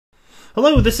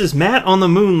Hello, this is Matt on the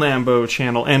Moon Lambo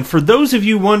channel, and for those of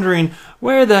you wondering,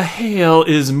 where the hell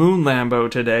is Moon Lambo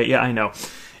today? Yeah, I know.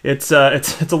 It's a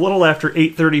little after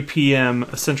 8:30 p.m.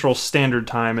 Central Standard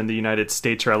Time in the United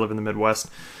States, where I live in the Midwest.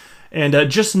 And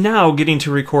just now getting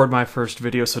to record my first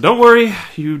video, so don't worry,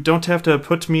 you don't have to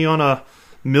put me on a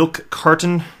milk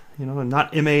carton. You know,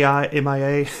 not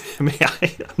MIA,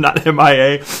 not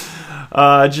MIA.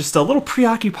 Just a little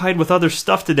preoccupied with other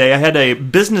stuff today. I had a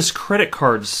business credit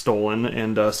card stolen,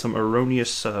 and some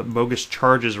erroneous, bogus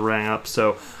charges rang up.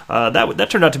 So that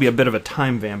turned out to be a bit of a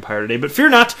time vampire today. But fear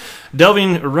not,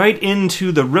 delving right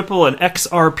into the Ripple and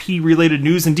XRP related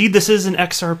news. Indeed, this is an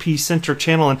XRP centric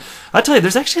channel, and I tell you,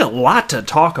 there's actually a lot to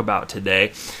talk about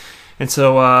today. And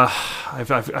so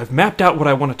I've mapped out what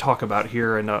I want to talk about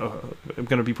here, and I'm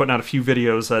going to be putting out a few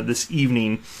videos this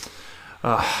evening.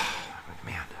 Man,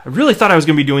 I really thought I was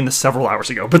going to be doing this several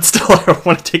hours ago, but still I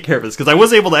want to take care of this, because I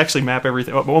was able to actually map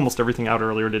everything, almost everything out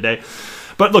earlier today.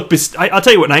 But look, I'll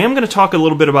tell you what, I am going to talk a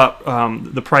little bit about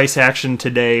the price action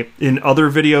today in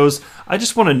other videos. I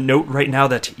just want to note right now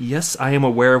that, yes, I am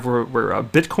aware of where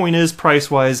Bitcoin is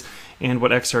price-wise, and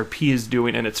what XRP is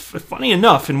doing. And it's funny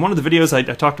enough, in one of the videos I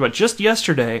talked about just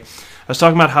yesterday, I was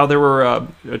talking about how there were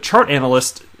a chart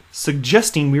analyst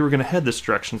suggesting we were going to head this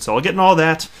direction. So I'll get into all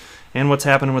that and what's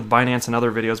happening with Binance and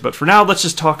other videos. But for now, let's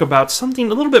just talk about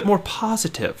something a little bit more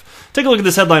positive. Take a look at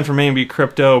this headline from A&B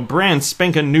Crypto. Brand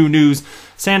spanking new news.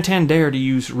 Santander to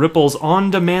use Ripple's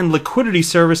on-demand liquidity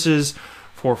services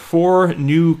for 4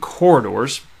 new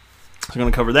corridors. So I'm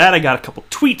going to cover that. I got a couple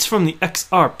tweets from the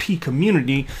XRP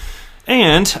community.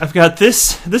 And I've got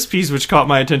this piece which caught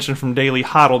my attention from Daily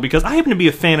Hodl, because I happen to be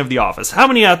a fan of The Office. How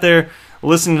many out there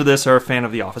listening to this are a fan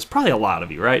of The Office? Probably a lot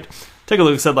of you, right? Take a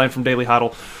look at this headline from Daily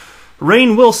Hodl.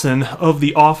 Rainn Wilson of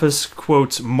The Office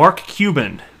quotes Mark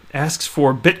Cuban, asks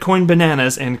for Bitcoin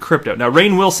bananas and crypto. Now,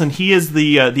 Rainn Wilson, he is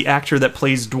the actor that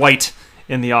plays Dwight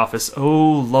in The Office.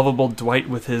 Oh, lovable Dwight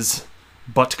with his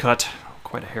butt cut.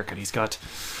 Quite a haircut he's got.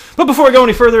 But before I go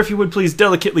any further, if you would please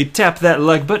delicately tap that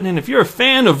like button, and if you're a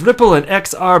fan of Ripple and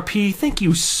XRP, thank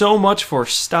you so much for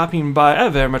stopping by. I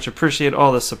very much appreciate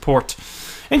all the support.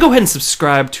 And go ahead and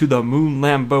subscribe to the Moon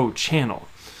Lambo channel,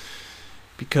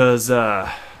 because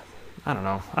I don't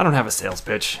know, I don't have a sales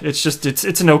pitch. It's just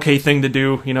it's an okay thing to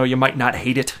do. You know, you might not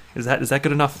hate it. Is that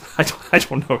good enough? I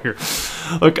don't know here.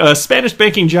 Look, Spanish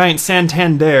banking giant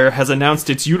Santander has announced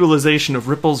its utilization of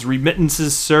Ripple's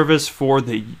remittances service for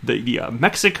the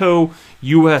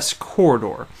Mexico-U.S.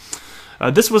 corridor.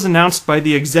 This was announced by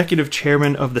the executive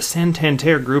chairman of the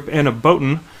Santander Group, Anna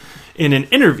Boten, in an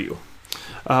interview.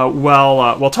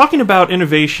 While talking about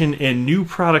innovation and new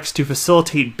products to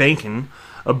facilitate banking,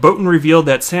 Boten revealed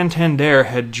that Santander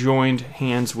had joined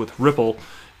hands with Ripple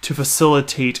to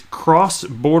facilitate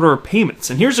cross-border payments.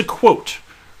 And here's a quote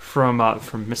from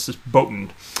Mrs.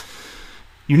 Boten.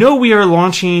 You know, we are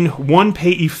launching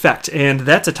OnePay Effect, and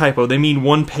that's a typo. They mean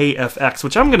OnePay FX,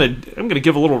 which I'm gonna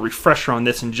give a little refresher on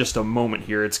this in just a moment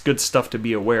here. It's good stuff to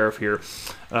be aware of here.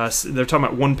 They're talking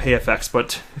about OnePay FX,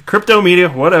 but crypto media,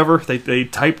 whatever, they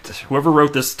typed, whoever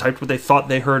wrote this typed what they thought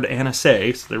they heard Anna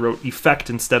say, so they wrote Effect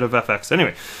instead of FX.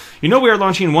 Anyway, you know, we are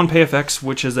launching OnePay FX,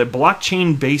 which is a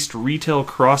blockchain-based retail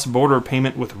cross-border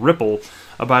payment with Ripple,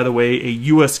 by the way, a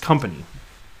U.S. company.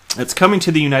 It's coming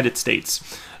to the United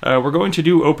States. We're going to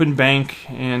do open bank,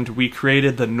 and we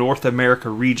created the North America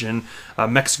region,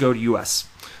 Mexico to U.S.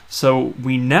 So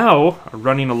we now are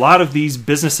running a lot of these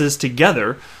businesses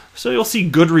together, so you'll see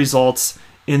good results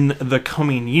in the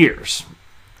coming years.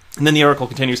 And then the article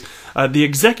continues. The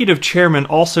executive chairman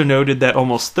also noted that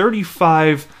almost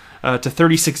 35 to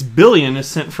 36 billion is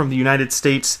sent from the United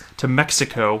States to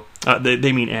Mexico.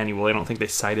 They mean annually. I don't think they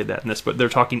cited that in this, but they're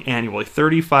talking annually.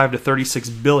 35 to 36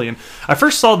 billion. I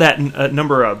first saw that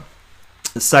number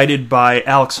cited by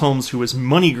Alex Holmes, who was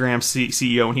MoneyGram's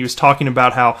CEO, and he was talking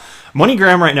about how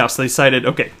MoneyGram right now, so they cited,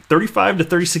 okay, 35 to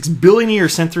 36 billion a year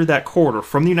sent through that corridor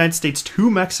from the United States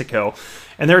to Mexico,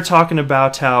 and they're talking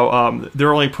about how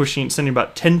they're only sending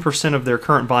about 10% of their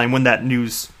current volume. When that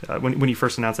news, when he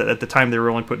first announced that, at the time they were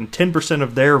only putting 10%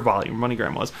 of their volume,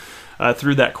 MoneyGram was,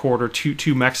 through that corridor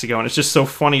to Mexico. And it's just so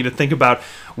funny to think about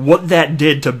what that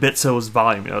did to Bitso's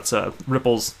volume. You know, it's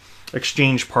Ripple's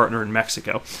exchange partner in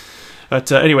Mexico.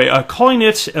 But anyway, calling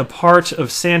it a part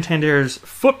of Santander's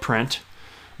footprint,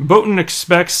 Boten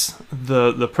expects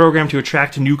the program to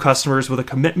attract new customers with a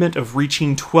commitment of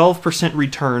reaching 12%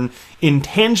 return in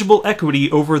tangible equity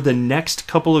over the next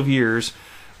couple of years,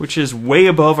 which is way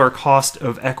above our cost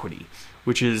of equity,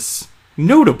 which is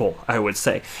notable, I would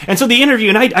say. And so the interview,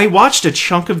 and I watched a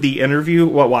chunk of the interview.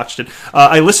 Well, watched it.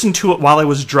 I listened to it while I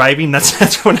was driving.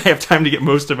 That's when I have time to get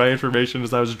most of my information,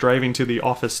 as I was driving to the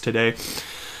office today.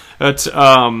 But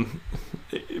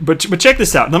check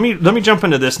this out. Let me jump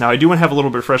into this now. I do want to have a little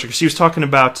bit fresher, because she was talking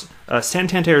about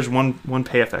Santander's one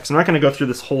PayFX. I'm not going to go through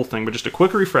this whole thing, but just a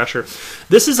quick refresher.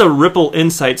 This is a Ripple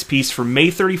Insights piece from May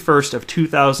 31st of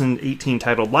 2018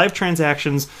 titled Live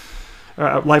Transaction,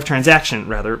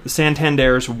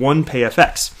 Santander's one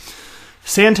PayFX.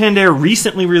 Santander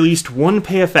recently released one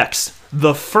PayFX,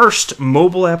 the first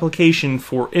mobile application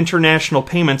for international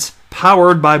payments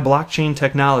powered by blockchain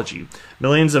technology.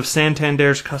 Millions of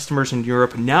Santander's customers in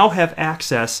Europe now have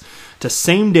access to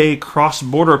same-day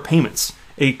cross-border payments,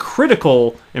 a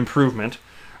critical improvement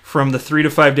from the 3 to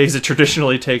 5 days it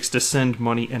traditionally takes to send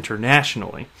money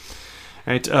internationally.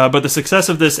 Right? But the success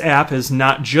of this app is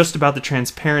not just about the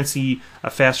transparency,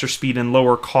 faster speed, and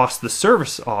lower cost the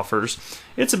service offers.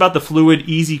 It's about the fluid,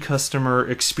 easy customer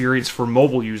experience for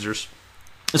mobile users.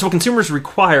 It's what consumers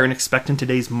require and expect in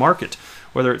today's market,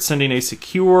 whether it's sending a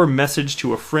secure message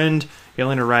to a friend,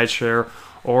 hailing a rideshare,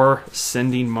 or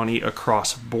sending money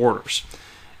across borders.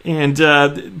 And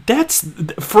that's,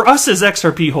 for us as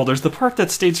XRP holders, the part that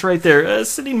states right there,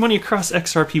 sending money across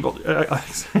XRP,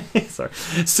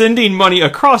 sending money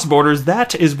across borders,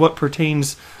 that is what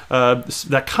pertains,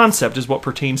 that concept is what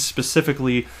pertains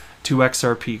specifically to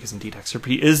XRP, because indeed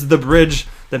XRP is the bridge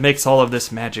that makes all of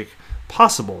this magic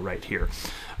possible right here.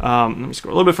 Let me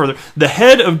scroll a little bit further. The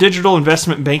head of digital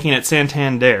investment banking at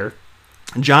Santander,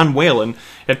 John Whalen,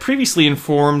 had previously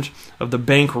informed of the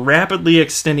bank rapidly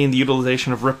extending the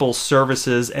utilization of Ripple's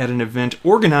services at an event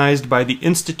organized by the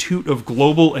Institute of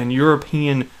Global and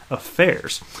European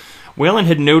Affairs. Whalen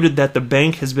had noted that the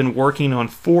bank has been working on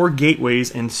 4 gateways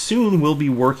and soon will be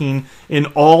working in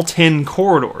all 10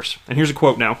 corridors. And here's a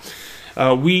quote now.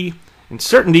 We, in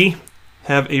certainty,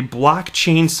 have a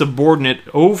blockchain subordinate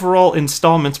overall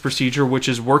installments procedure which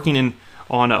is working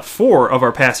on 4 of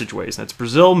our passageways. That's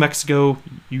Brazil, Mexico,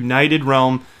 United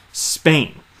Realm,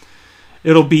 Spain.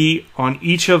 It'll be on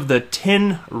each of the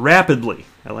 10 rapidly.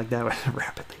 I like that,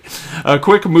 rapidly.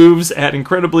 Quick moves at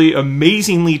incredibly,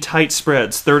 amazingly tight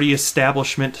spreads, 30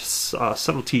 establishment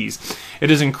subtleties. It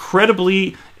is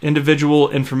incredibly individual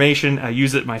information. I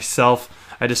use it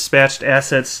myself. I dispatched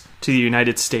assets to the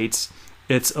United States.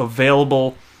 It's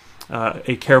available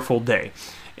a careful day.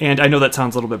 And I know that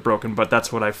sounds a little bit broken, but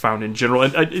that's what I found in general.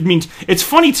 It means it's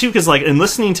funny too, because like in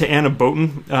listening to Anna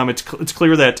Boten, it's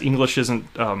clear that English isn't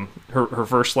her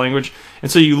first language, and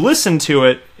so you listen to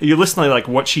it, you listen to like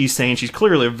what she's saying. She's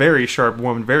clearly a very sharp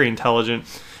woman, very intelligent,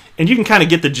 and you can kind of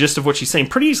get the gist of what she's saying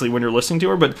pretty easily when you're listening to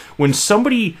her. But when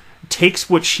somebody takes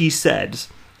what she said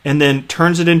and then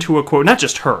turns it into a quote, not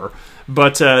just her,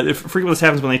 but frequently this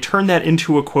happens when they turn that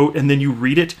into a quote and then you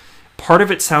read it. Part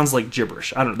of it sounds like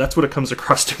gibberish. I don't know. That's what it comes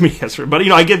across to me as. But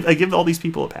I give all these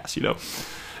people a pass.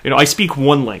 I speak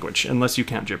one language, unless you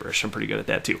count gibberish. I'm pretty good at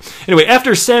that too. Anyway,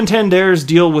 after Santander's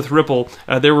deal with Ripple,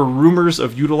 there were rumors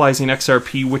of utilizing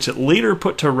XRP, which it later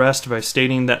put to rest by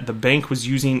stating that the bank was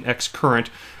using Xcurrent,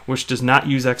 which does not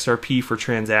use XRP for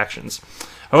transactions.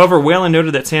 However, Whalen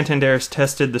noted that Santander has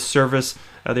tested the service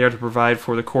they are to provide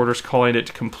for the quarters, calling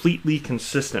it completely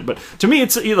consistent. But to me,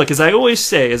 it's like, as I always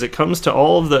say, as it comes to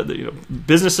all of the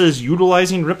businesses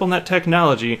utilizing RippleNet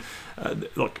technology,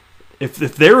 look, if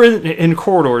they're in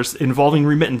corridors involving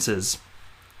remittances,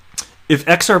 if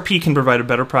XRP can provide a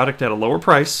better product at a lower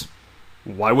price,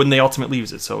 why wouldn't they ultimately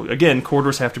use it? So again,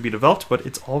 corridors have to be developed, but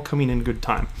it's all coming in good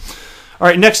time. All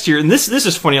right, next year, and this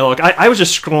is funny. Look, I was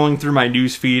just scrolling through my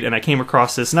news feed and I came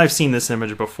across this, and I've seen this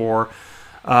image before.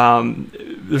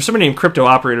 There's somebody named Crypto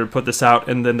Operator who put this out,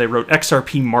 and then they wrote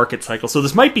XRP market cycle. So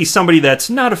this might be somebody that's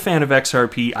not a fan of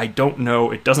XRP. I don't know.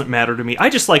 It doesn't matter to me. I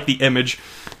just like the image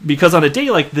because on a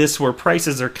day like this where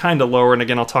prices are kind of lower, and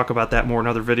again, I'll talk about that more in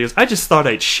other videos, I just thought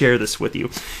I'd share this with you.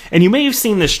 And you may have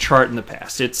seen this chart in the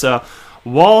past. It's a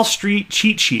Wall Street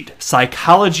cheat sheet,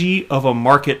 psychology of a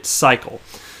market cycle.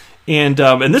 And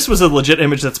this was a legit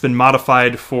image that's been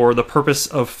modified for the purpose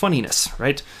of funniness,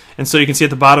 right? And so you can see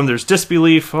at the bottom there's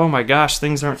disbelief. Oh my gosh,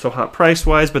 things aren't so hot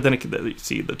price-wise. But then you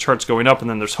see the chart's going up, and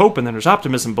then there's hope, and then there's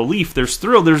optimism, belief, there's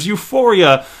thrill, there's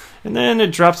euphoria. And then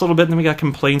it drops a little bit, and then we got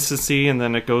complacency, and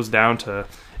then it goes down to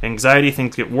anxiety.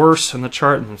 Things get worse in the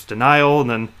chart, and there's denial, and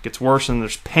then it gets worse, and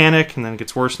there's panic, and then it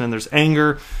gets worse, and then there's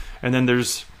anger, and then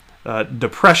there's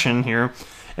depression here.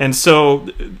 And so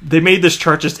they made this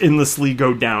chart just endlessly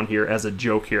go down here as a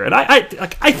joke here. And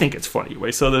I think it's funny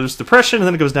anyway. So there's depression, and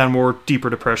then it goes down more, deeper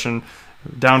depression,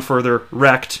 down further,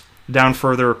 wrecked, down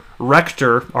further,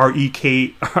 rector,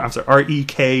 R-E-K-T-E-R,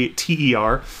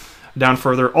 down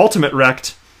further, ultimate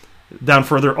wrecked, down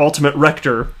further, ultimate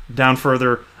rector, down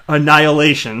further,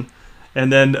 annihilation.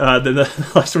 And then the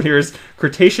last one here is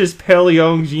Cretaceous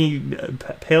Paleogene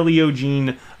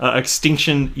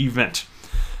extinction event.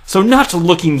 So not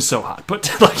looking so hot,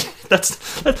 but like that's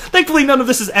thankfully none of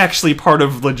this is actually part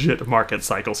of legit market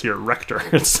cycles here, Rector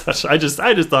and such. I just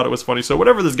thought it was funny. So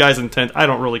whatever this guy's intent, I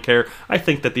don't really care. I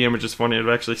think that the image is funny. I've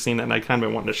actually seen it, and I kind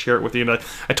of wanted to share it with you. And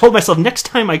I told myself next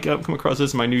time I come across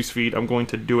this in my news feed, I'm going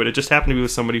to do it. It just happened to be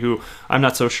with somebody who I'm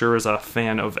not so sure is a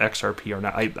fan of XRP or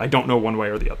not. I don't know one way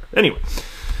or the other. Anyway,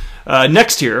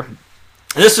 next here,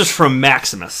 this is from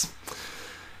Maximus,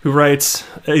 who writes,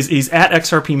 he's at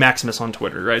XRP Maximus on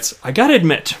Twitter, writes, I gotta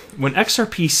admit, when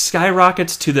XRP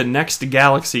skyrockets to the next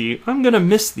galaxy, I'm gonna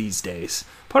miss these days.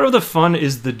 Part of the fun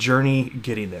is the journey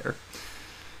getting there.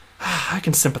 I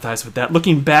can sympathize with that,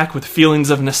 looking back with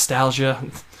feelings of nostalgia.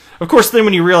 Of course, then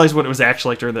when you realize what it was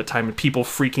actually like during that time, and people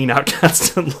freaking out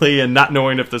constantly and not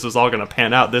knowing if this was all gonna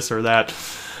pan out, this or that.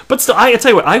 But still, I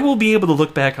tell you what, I will be able to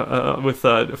look back with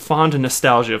fond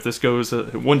nostalgia if this goes,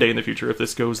 one day in the future, if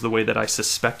this goes the way that I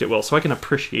suspect it will, so I can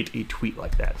appreciate a tweet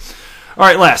like that. All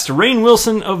right, last, Rainn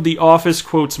Wilson of The Office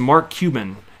quotes Mark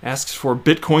Cuban, asks for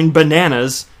Bitcoin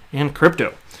bananas and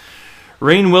crypto.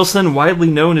 Rainn Wilson, widely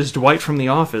known as Dwight from The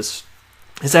Office,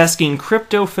 is asking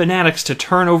crypto fanatics to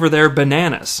turn over their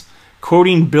bananas.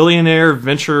 Quoting billionaire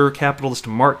venture capitalist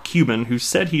Mark Cuban, who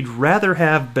said he'd rather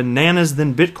have bananas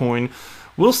than Bitcoin,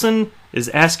 Wilson is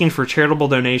asking for charitable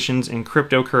donations in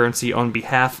cryptocurrency on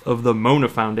behalf of the Mona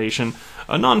Foundation,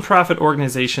 a nonprofit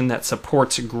organization that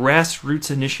supports grassroots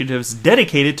initiatives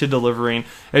dedicated to delivering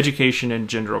education and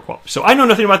gender equality. So I know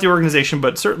nothing about the organization,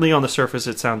 but certainly on the surface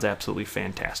it sounds absolutely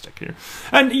fantastic here.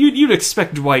 And you'd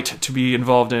expect Dwight to be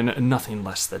involved in nothing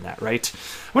less than that, right?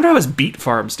 I wonder how his beet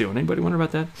farm's doing. Anybody wonder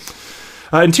about that?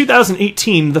 In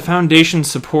 2018, the foundation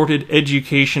supported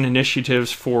education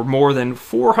initiatives for more than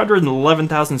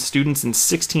 411,000 students in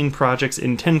 16 projects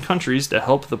in 10 countries to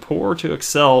help the poor to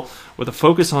excel with a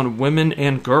focus on women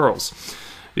and girls.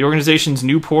 The organization's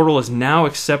new portal is now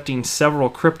accepting several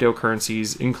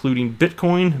cryptocurrencies, including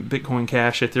Bitcoin, Bitcoin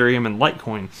Cash, Ethereum, and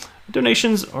Litecoin.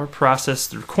 Donations are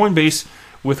processed through Coinbase,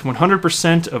 with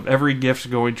 100% of every gift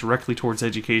going directly towards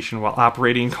education, while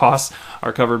operating costs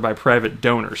are covered by private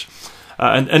donors.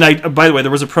 By the way,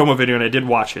 there was a promo video and I did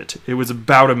watch it. It was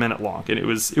about a minute long and it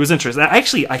was interesting.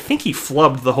 Actually, I think he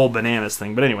flubbed the whole bananas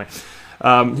thing, but anyway.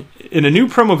 In a new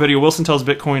promo video, Wilson tells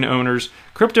Bitcoin owners,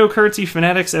 cryptocurrency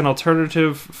fanatics, and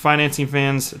alternative financing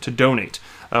fans to donate.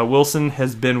 Wilson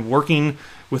has been working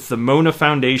with the Mona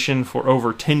Foundation for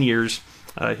over 10 years.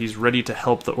 He's ready to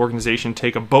help the organization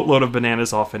take a boatload of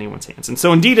bananas off anyone's hands. And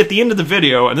so indeed, at the end of the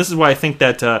video, and this is why I think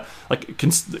that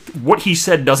what he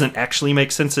said doesn't actually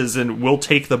make sense, is, and we'll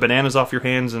take the bananas off your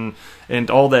hands, and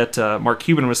all that Mark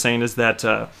Cuban was saying is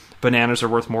that bananas are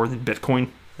worth more than Bitcoin.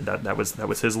 That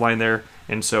was his line there.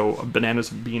 And so bananas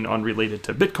being unrelated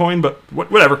to Bitcoin, but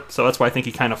whatever. So that's why I think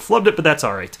he kind of flubbed it, but that's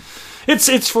all right. It's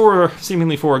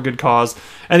seemingly for a good cause.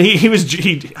 And he I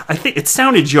think it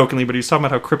sounded jokingly, but he was talking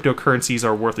about how cryptocurrencies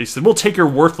are worthless. He said, we'll take your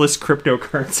worthless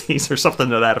cryptocurrencies, or something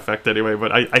to that effect anyway.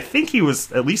 But I think he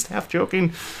was at least half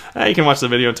joking. You can watch the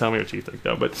video and tell me what you think,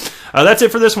 though. But that's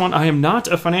it for this one. I am not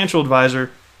a financial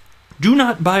advisor. Do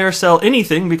not buy or sell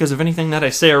anything, because if anything that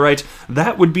I say or write,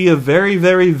 that would be a very,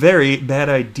 very, very bad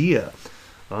idea.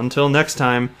 Until next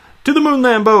time, to the moon,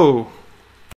 Lambo!